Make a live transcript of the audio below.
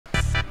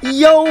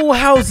Yo,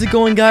 how's it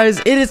going, guys?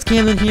 It is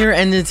Camden here,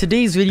 and in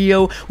today's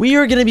video we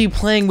are going to be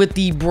playing with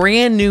the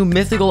brand new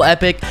mythical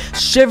epic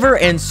Shiver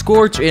and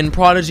Scorch in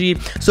Prodigy.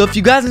 So if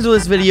you guys enjoy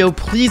this video,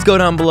 please go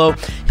down below,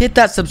 hit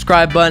that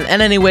subscribe button,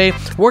 and anyway,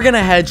 we're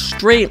gonna head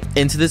straight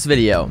into this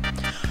video.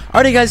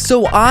 Alrighty guys,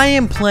 so I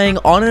am playing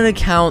on an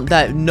account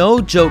that,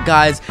 no joke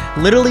guys,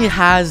 literally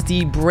has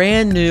the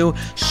brand new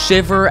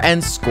Shiver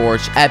and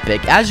Scorch epic.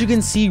 As you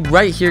can see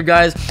right here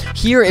guys,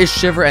 here is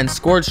Shiver and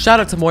Scorch. Shout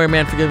out to Moira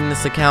Man for giving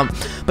this account.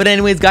 But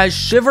anyways guys,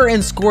 Shiver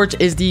and Scorch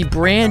is the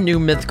brand new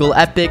mythical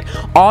epic,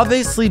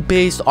 obviously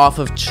based off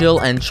of Chill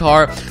and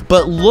Char,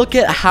 but look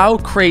at how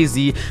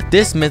crazy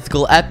this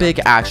mythical epic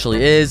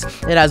actually is.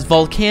 It has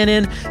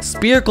Volcanon,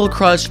 Spherical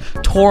Crush,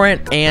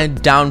 Torrent,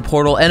 and Down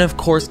Portal, and of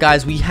course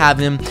guys, we have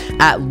him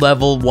at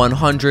level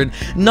 100.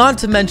 Not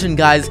to mention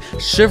guys,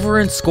 Shiver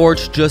and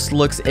Scorch just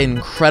looks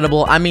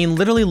incredible. I mean,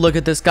 literally look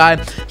at this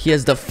guy. He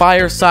has the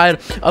fire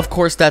side, of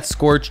course that's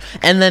Scorch,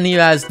 and then he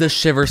has the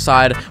Shiver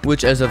side,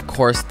 which is of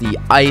course the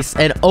ice.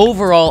 And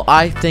overall,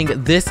 I think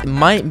this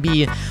might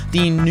be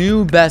the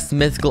new best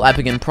mythical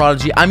epic in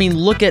Prodigy. I mean,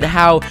 look at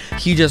how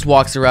he just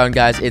walks around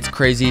guys, it's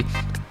crazy.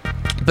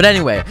 But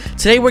anyway,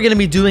 today we're going to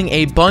be doing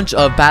a bunch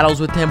of battles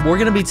with him. We're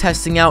going to be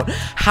testing out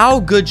how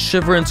good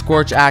Shiver and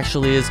Scorch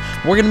actually is.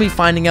 We're going to be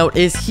finding out,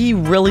 is he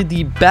really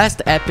the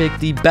best epic,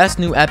 the best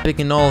new epic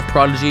in all of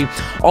Prodigy?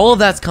 All of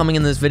that's coming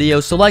in this video.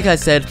 So like I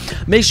said,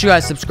 make sure you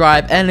guys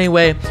subscribe.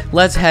 Anyway,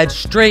 let's head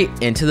straight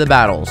into the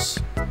battles.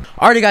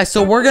 Alrighty guys,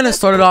 so we're gonna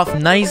start it off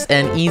nice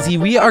and easy.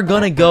 We are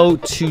gonna go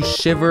to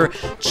Shiver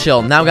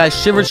Chill. Now guys,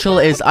 Shiver Chill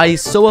is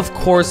ice, so of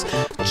course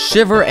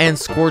Shiver and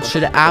Scorch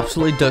should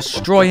absolutely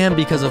destroy him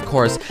because of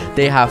course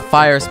they have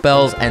fire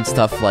spells and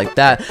stuff like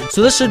that.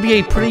 So this should be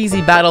a pretty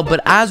easy battle,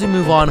 but as we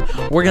move on,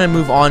 we're gonna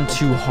move on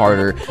to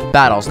harder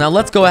battles. Now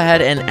let's go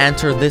ahead and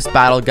enter this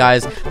battle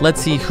guys.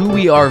 Let's see who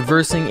we are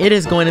versing. It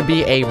is going to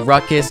be a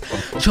Ruckus.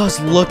 Just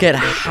look at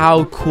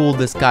how cool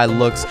this guy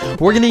looks.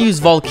 We're gonna use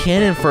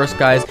Volcanon first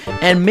guys,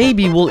 and maybe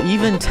we'll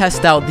even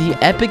test out the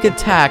epic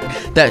attack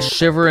that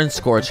Shiver and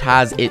Scorch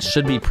has. It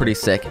should be pretty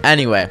sick.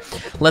 Anyway,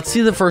 let's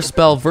see the first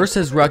spell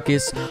versus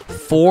Ruckus.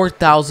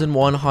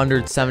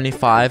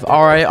 4,175.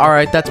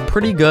 Alright, that's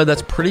pretty good.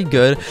 That's pretty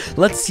good.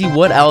 Let's see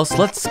what else.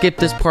 Let's skip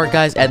this part,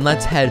 guys, and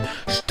let's head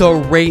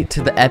straight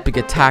to the epic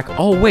attack.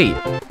 Oh, wait.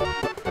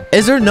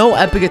 Is there no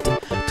epic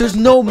attack? There's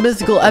no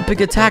mythical epic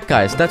attack,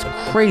 guys. That's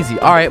crazy.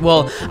 Alright,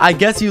 well, I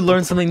guess you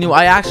learned something new.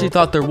 I actually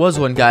thought there was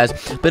one, guys,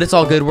 but it's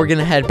all good. We're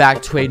gonna head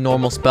back to a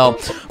normal spell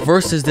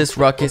versus this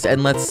Ruckus,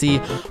 and let's see.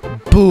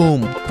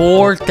 Boom.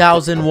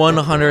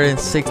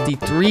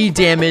 4,163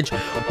 damage.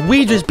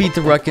 We just beat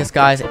the Ruckus,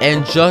 guys,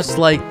 and just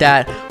like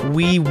that,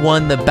 we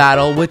won the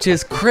battle, which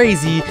is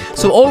crazy.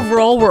 So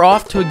overall, we're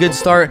off to a good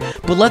start,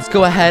 but let's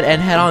go ahead and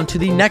head on to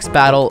the next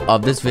battle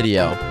of this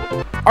video.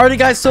 Alrighty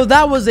guys, so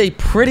that was a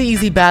pretty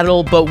easy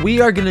battle, but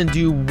we are going to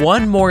do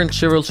one more in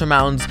Shiver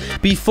Mountains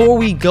before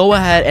we go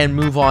ahead and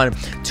move on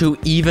to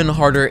even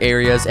harder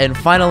areas. And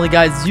finally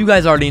guys, you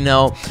guys already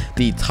know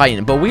the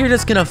Titan, but we are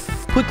just going to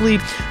quickly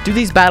do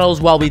these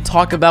battles while we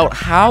talk about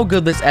how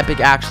good this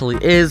epic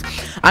actually is.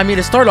 I mean,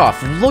 to start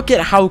off, look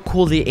at how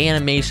cool the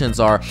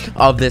animations are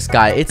of this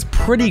guy. It's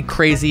pretty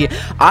crazy.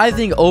 I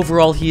think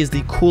overall he is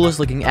the coolest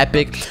looking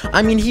epic.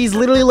 I mean, he's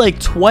literally like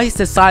twice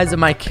the size of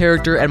my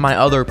character and my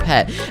other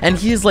pet, and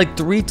he is like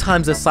 3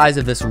 times the size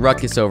of this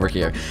Ruckus over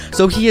here.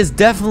 So he is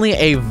definitely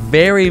a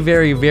very,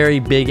 very, very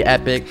big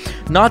epic.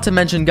 Not to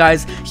mention,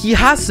 guys, he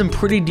has some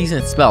pretty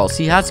decent spells.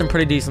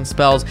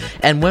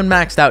 And when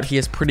maxed out, he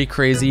is pretty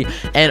crazy.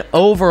 And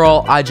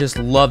overall, I just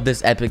love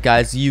this epic,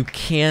 guys. You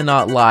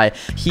cannot lie.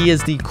 He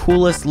is the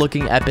coolest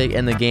looking epic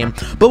in the game.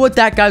 But with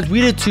that, guys,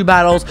 we did 2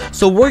 battles,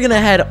 so we're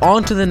gonna head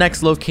on to the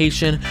next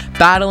location,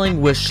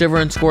 battling with Shiver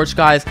and Scorch,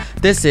 guys.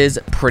 This is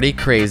pretty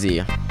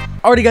crazy.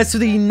 Alrighty guys, so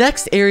the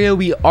next area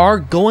we are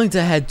going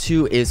to head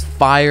to is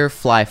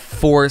Firefly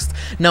Forest.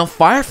 Now,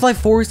 Firefly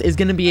Forest is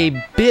going to be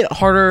a bit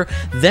harder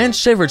than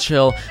Shiver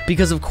Chill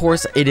because, of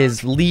course, it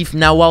is Leaf.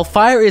 Now, while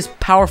Fire is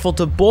powerful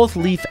to both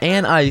Leaf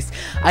and Ice,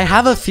 I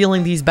have a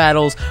feeling these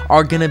battles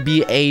are going to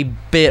be a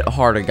bit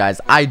harder,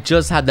 guys. I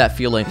just had that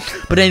feeling.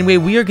 But anyway,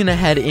 we are going to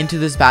head into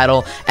this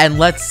battle, and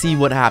let's see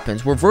what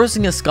happens. We're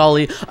versing a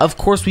Scully. Of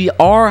course, we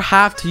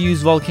have to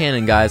use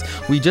Volcanon, guys.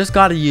 We just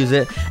got to use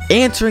it.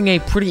 Answering a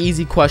pretty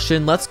easy question.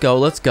 Let's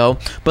go.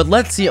 But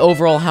let's see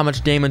overall how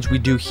much damage we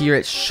do here.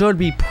 It should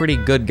be pretty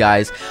good,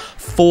 guys.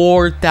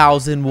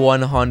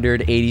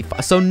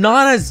 4,185. So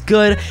not as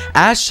good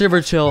as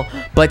Shiver Chill,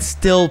 but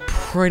still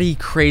pretty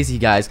crazy,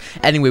 guys.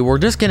 Anyway, we're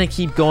just gonna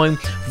keep going,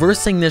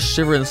 versing this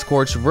Shiver and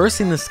Scorch,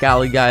 versing the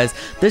Scally, guys.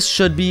 This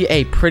should be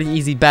a pretty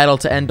easy battle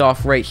to end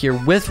off right here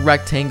with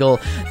Rectangle.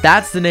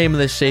 That's the name of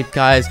the shape,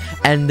 guys,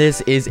 and this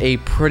is a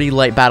pretty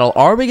light battle.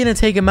 Are we gonna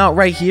take him out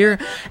right here?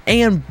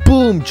 And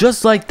boom,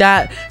 just like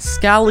that,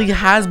 Scally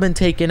has been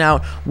taken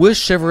out with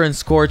Shiver and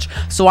Scorch.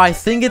 So I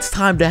think it's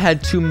time to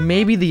head to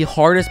maybe the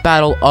hardest battle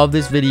battle of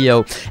this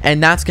video,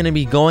 and that's going to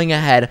be going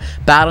ahead,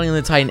 battling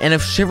the Titan. And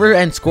if Shiver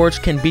and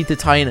Scorch can beat the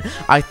Titan,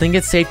 I think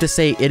it's safe to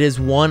say it is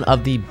one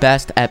of the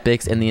best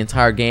epics in the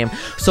entire game.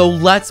 So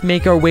let's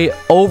make our way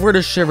over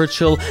to Shiver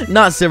Chill,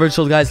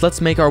 guys. Let's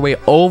make our way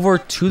over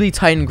to the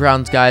Titan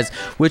grounds, guys,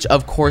 which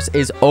of course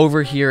is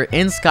over here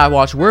in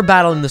Skywatch. We're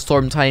battling the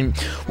Storm Titan.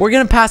 We're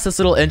gonna pass this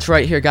little intro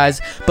right here, guys,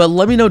 but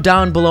let me know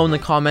down below in the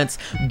comments,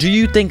 do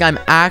you think I'm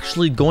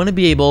actually going to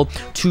be able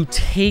to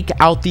take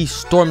out the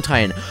Storm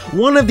Titan?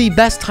 One of the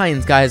best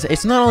Titans, guys.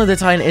 It's not only the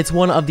Titan, it's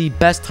one of the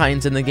best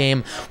Titans in the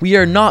game. We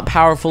are not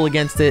powerful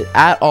against it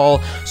at all,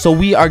 so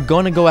we are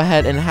going to go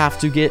ahead and have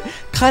to get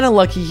kind of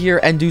lucky here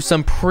and do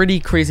some pretty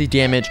crazy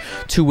damage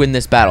to win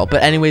this battle.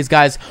 But anyways,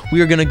 guys,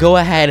 we are going to go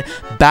ahead,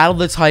 battle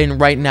the Titan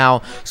right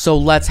now, so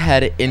let's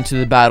head into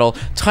the battle.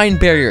 Titan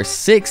barrier,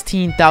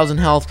 16,000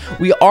 health.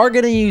 We are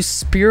going to use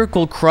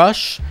Spherical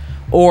Crush,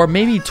 or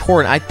maybe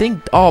Torrent. I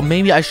think, oh,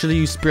 maybe I should have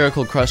used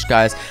Spherical Crush,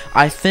 guys.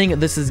 I think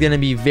this is going to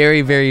be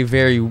very, very,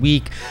 very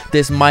weak.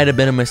 This might have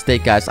been a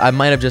mistake, guys. I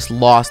might have just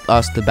lost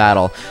us the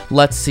battle.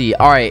 Let's see.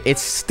 All right,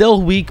 it's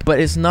still weak, but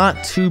it's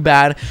not too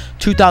bad.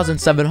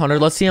 2,700.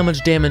 Let's see how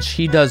much damage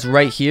he does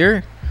right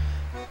here.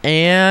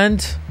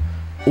 And...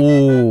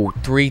 ooh,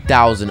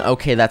 3,000.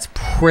 Okay, that's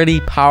pretty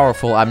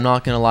powerful. I'm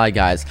not gonna lie,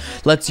 guys.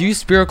 Let's use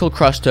Spherical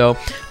Crush, though.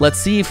 Let's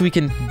see if we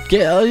can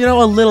get, you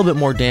know, a little bit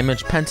more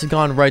damage.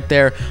 Pentagon right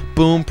there.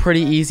 Boom. Pretty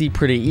easy,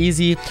 pretty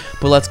easy.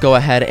 But let's go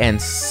ahead and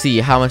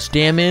see how much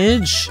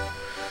damage.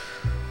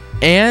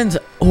 And,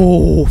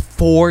 oh,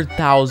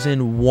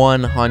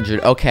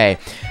 4,100. Okay.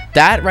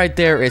 That right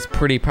there is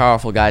pretty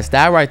powerful, guys.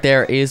 That right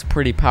there is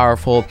pretty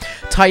powerful.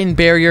 Titan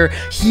barrier.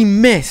 He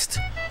missed.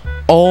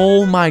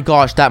 Oh my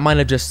gosh, that might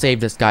have just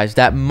saved us, guys.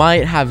 That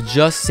might have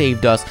just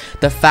saved us.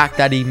 The fact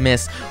that he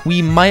missed.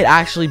 We might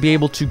actually be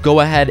able to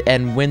go ahead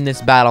and win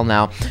this battle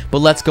now.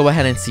 But let's go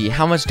ahead and see.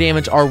 How much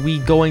damage are we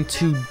going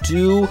to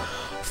do?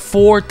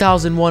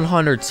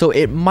 4,100. So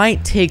it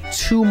might take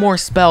 2 more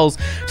spells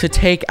to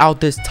take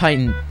out this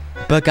Titan.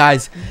 But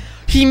guys,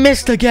 he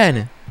missed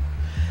again.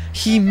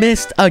 He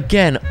missed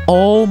again.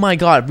 Oh my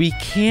god. We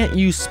can't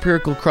use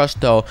Spherical Crush,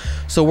 though.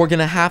 So we're going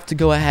to have to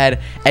go ahead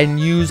and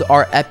use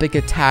our epic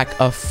attack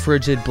of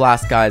Frigid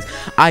Blast, guys.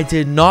 I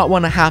did not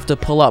want to have to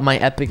pull out my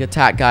epic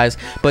attack, guys.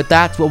 But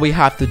that's what we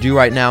have to do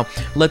right now.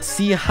 Let's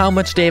see how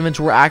much damage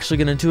we're actually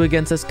going to do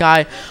against this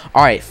guy.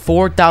 Alright,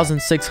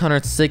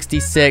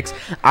 4,666.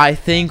 I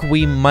think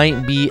we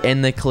might be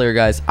in the clear,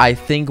 guys. I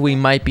think we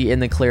might be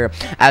in the clear.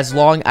 As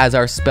long as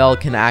our spell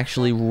can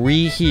actually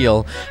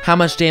re-heal. How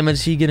much damage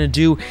is he going to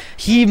do?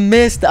 He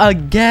missed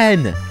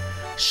again.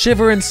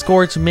 Shiver and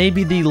Scorch may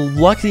be the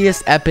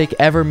luckiest epic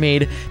ever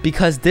made,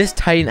 because this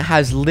Titan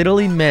has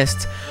literally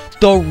missed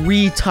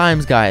 3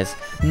 times, guys.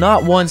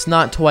 Not once,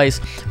 not twice,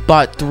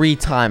 but 3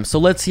 times. So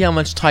let's see how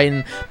much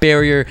Titan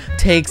barrier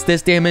takes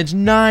this damage.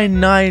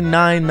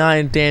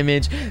 9,999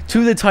 damage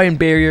to the Titan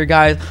barrier,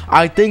 guys.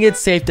 I think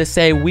it's safe to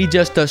say we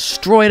just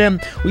destroyed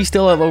him. We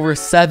still have over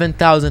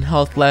 7,000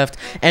 health left.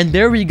 And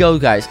there we go,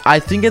 guys. I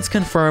think it's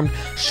confirmed.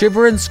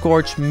 Shiver and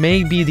Scorch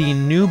may be the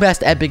new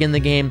best epic in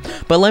the game.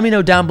 But let me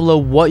know down below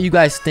what you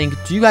guys think.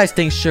 Do you guys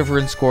think Shiver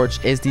and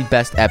Scorch is the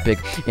best epic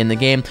in the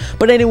game?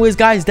 But anyways,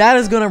 guys, that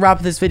is going to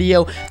wrap this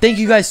video. Thank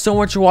you guys so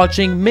much for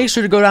watching. Make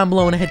sure to go down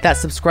below and hit that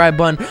subscribe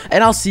button,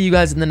 and I'll see you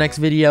guys in the next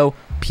video.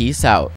 Peace out.